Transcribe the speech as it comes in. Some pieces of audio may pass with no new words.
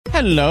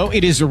Hello,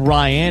 it is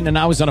Ryan, and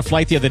I was on a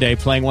flight the other day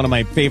playing one of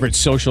my favorite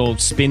social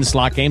spin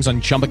slot games on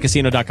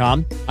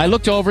ChumbaCasino.com. I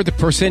looked over at the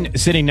person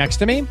sitting next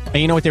to me, and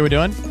you know what they were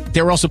doing?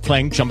 They were also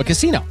playing Chumba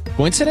Casino.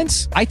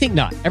 Coincidence? I think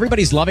not.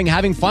 Everybody's loving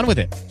having fun with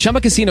it.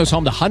 Chumba Casino is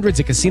home to hundreds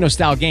of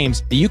casino-style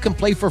games that you can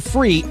play for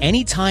free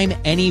anytime,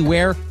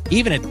 anywhere,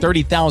 even at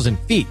 30,000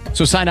 feet.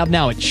 So sign up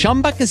now at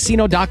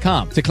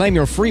ChumbaCasino.com to claim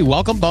your free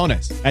welcome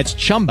bonus. That's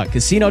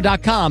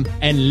ChumbaCasino.com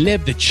and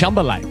live the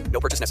Chumba life.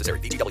 No purchase necessary.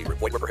 VGW.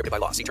 Void where prohibited by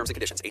law. See terms and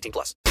conditions. 18+.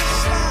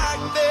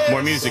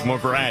 More music, more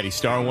variety.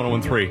 Star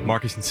 101.3.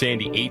 Marcus and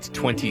Sandy,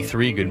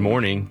 8:23. Good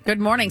morning. Good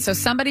morning. So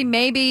somebody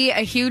may be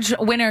a huge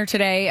winner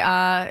today.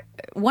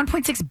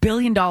 $1.6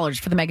 billion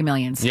for the Mega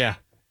Millions. Yeah.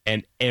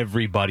 And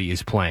everybody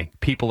is playing.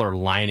 People are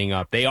lining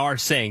up. They are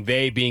saying,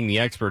 they being the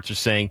experts, are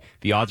saying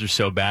the odds are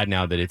so bad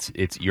now that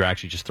it's you're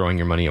actually just throwing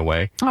your money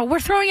away. Oh,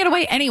 we're throwing it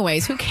away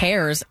anyways. Who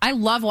cares? I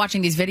love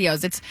watching these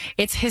videos.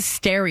 It's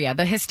hysteria.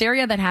 The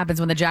hysteria that happens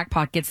when the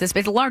jackpot gets this.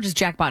 It's the largest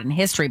jackpot in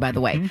history, by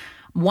the way. Mm-hmm.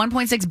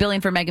 $1.6 billion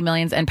for Mega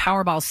Millions and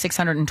Powerball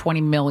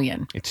 $620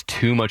 million. It's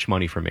too much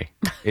money for me.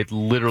 It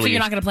literally. So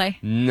you're not going to play?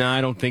 No, I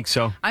don't think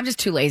so. I'm just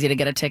too lazy to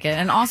get a ticket,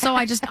 and also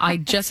I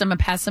just am a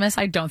pessimist.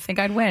 I don't think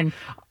I'd win.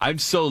 I'm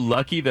so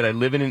lucky that I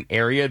live in an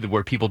area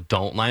where people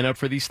don't line up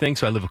for these things.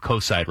 So I live a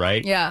coast side,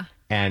 right? Yeah.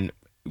 And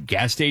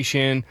gas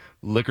station,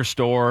 liquor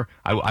store.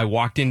 I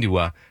walked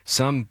into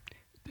some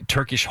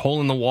Turkish hole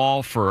in the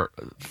wall for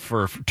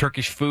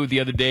Turkish food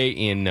the other day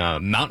in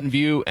Mountain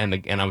View, and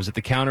I was at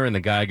the counter, and the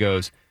guy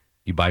goes,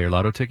 "You buy your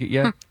lotto ticket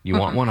yet? You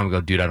want one?" I'm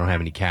going to go, "Dude, I don't have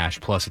any cash.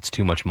 Plus, it's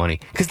too much money."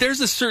 Because there's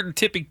a certain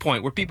tipping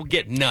point where people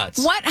get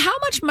nuts. What? How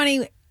much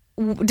money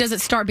does it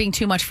start being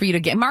too much for you to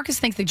get? Marcus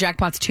thinks the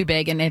jackpot's too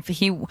big, and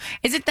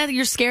is it that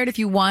you're scared if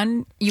you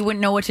won, you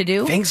wouldn't know what to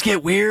do? Things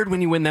get weird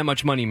when you win that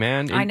much money,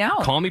 man. And I know.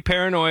 Call me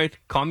paranoid.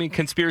 Call me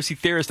conspiracy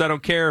theorist. I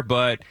don't care,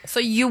 but... So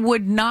you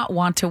would not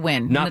want to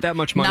win? Not that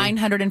much money.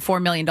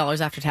 $904 million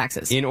after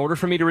taxes. In order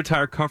for me to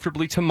retire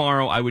comfortably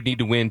tomorrow, I would need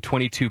to win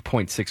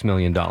 $22.6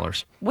 million.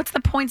 What's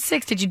the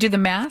 0.6? Did you do the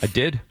math? I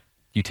did.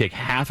 You take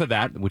half of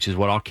that, which is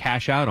what I'll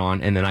cash out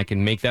on, and then I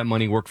can make that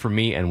money work for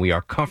me, and we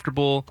are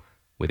comfortable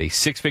with a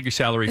six-figure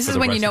salary for the rest of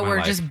my life. This is when you know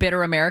we're just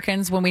bitter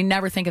Americans. When we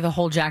never think of the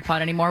whole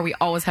jackpot anymore, we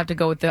always have to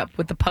go with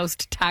the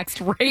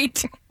post-tax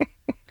rate.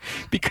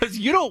 Because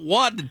you don't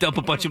want to dump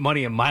a bunch of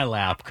money in my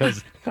lap,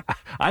 because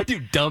I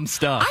do dumb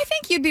stuff. I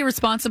think you'd be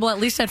responsible, at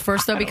least at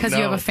first, though, because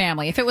you have a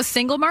family. If it was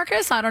single,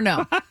 Marcus, I don't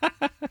know.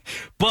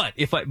 But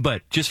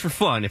just for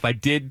fun, if I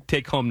did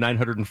take home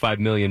 $905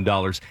 million,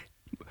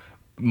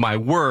 my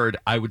word,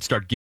 I would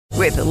start giving.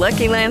 With the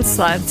Lucky Land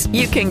Slots,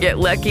 you can get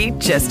lucky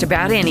just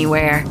about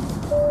anywhere.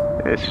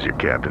 This is your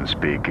captain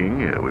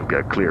speaking. We've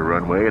got clear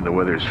runway and the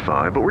weather's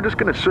fine, but we're just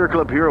going to circle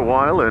up here a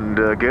while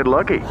and get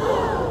lucky.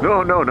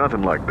 No,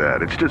 nothing like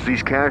that. It's just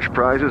these cash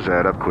prizes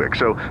add up quick.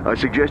 So I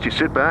suggest you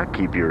sit back,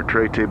 keep your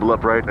tray table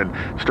upright, and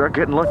start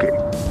getting lucky.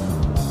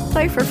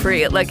 Play for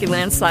free at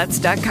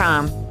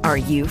LuckyLandSlots.com. Are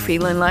you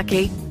feeling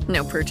lucky?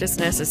 No purchase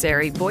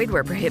necessary. Void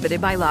where prohibited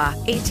by law.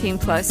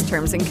 18+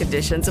 terms and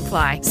conditions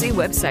apply. See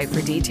website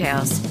for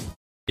details.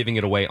 Giving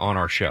it away on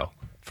our show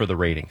for the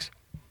ratings.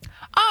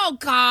 Oh,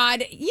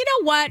 God. You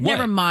know what?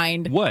 Never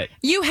mind. What?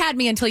 You had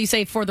me until you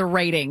say for the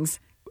ratings.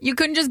 You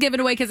couldn't just give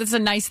it away because it's a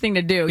nice thing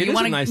to do. It is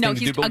a nice thing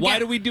to do, but why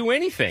do we do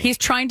anything? He's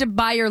trying to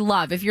buy your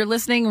love. If you're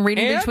listening,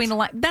 reading between the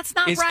lines, that's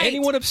not right. Is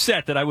anyone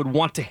upset that I would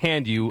want to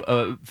hand you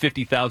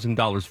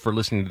 $50,000 for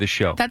listening to this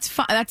show? That's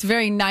fine. That's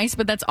very nice,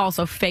 but that's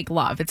also fake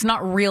love. It's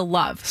not real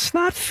love. It's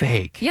not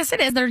fake. Yes,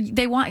 it is.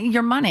 They want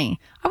your money.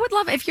 I would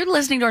love if you're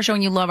listening to our show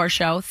and you love our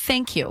show.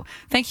 Thank you.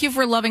 Thank you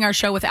for loving our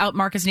show without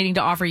Marcus needing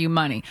to offer you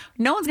money.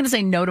 No one's going to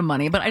say no to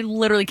money, but I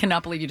literally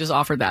cannot believe you just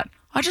offered that.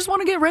 I just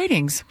want to get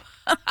ratings.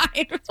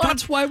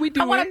 That's why we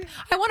do it.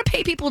 I want to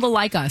pay people to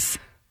like us.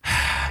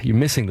 You're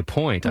missing the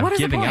point. I'm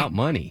giving out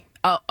money.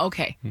 Oh,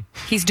 okay.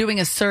 He's doing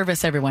a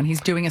service, everyone.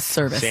 He's doing a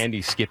service.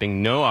 Sandy's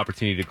skipping no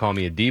opportunity to call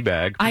me a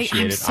D-bag.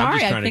 I'm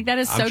sorry. I think that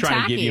is so tacky. I'm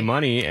trying to give you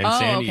money, and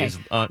Sandy is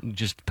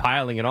just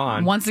piling it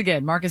on. Once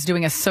again, Mark is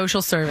doing a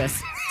social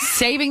service,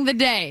 saving the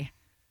day.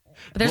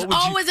 But there's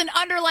always an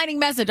underlining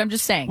message. I'm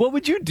just saying. What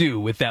would you do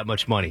with that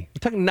much money? You're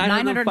talking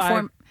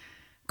 $904.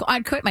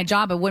 I'd quit my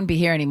job. I wouldn't be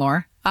here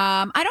anymore.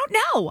 I don't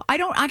know. I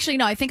don't actually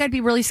know. I think I'd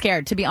be really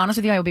scared. To be honest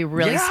with you, I would be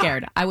really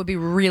scared. I would be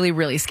really,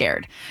 really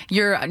scared.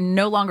 You're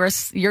no longer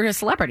you're a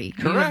celebrity.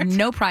 Correct. You have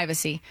no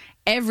privacy.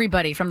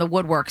 Everybody from the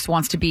woodworks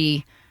wants to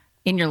be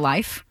in your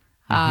life.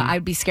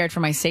 I'd be scared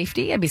for my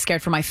safety. I'd be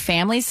scared for my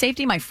family's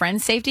safety, my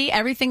friends' safety.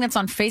 Everything that's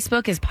on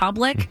Facebook is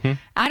public.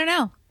 I don't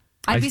know.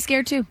 I'd be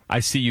scared too. I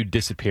see you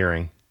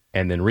disappearing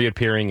and then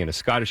reappearing in a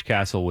Scottish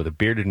castle with a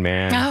bearded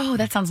man. Oh,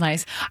 that sounds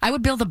nice. I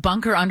would build a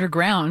bunker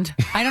underground.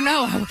 I don't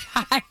know.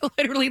 I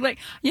literally,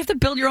 you have to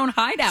build your own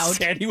hideout.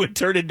 Sandy would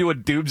turn into a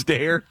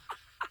doomsdayer.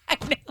 I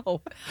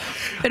know.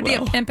 It'd be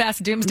a pimp-ass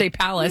doomsday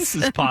palace.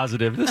 This is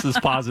positive. This is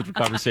positive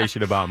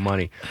conversation about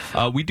money.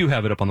 We do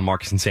have it up on the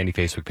Marcus and Sandy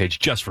Facebook page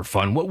just for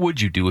fun. What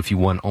would you do if you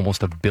won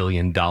almost $1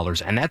 billion?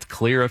 And that's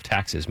clear of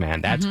taxes,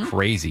 man. That's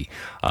crazy.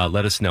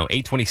 Let us know.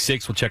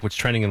 8:26. We'll check what's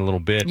trending in a little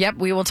bit. Yep,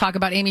 we will talk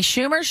about Amy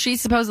Schumer.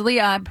 She's supposedly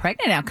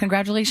pregnant now.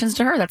 Congratulations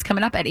to her. That's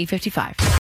coming up at 8:55.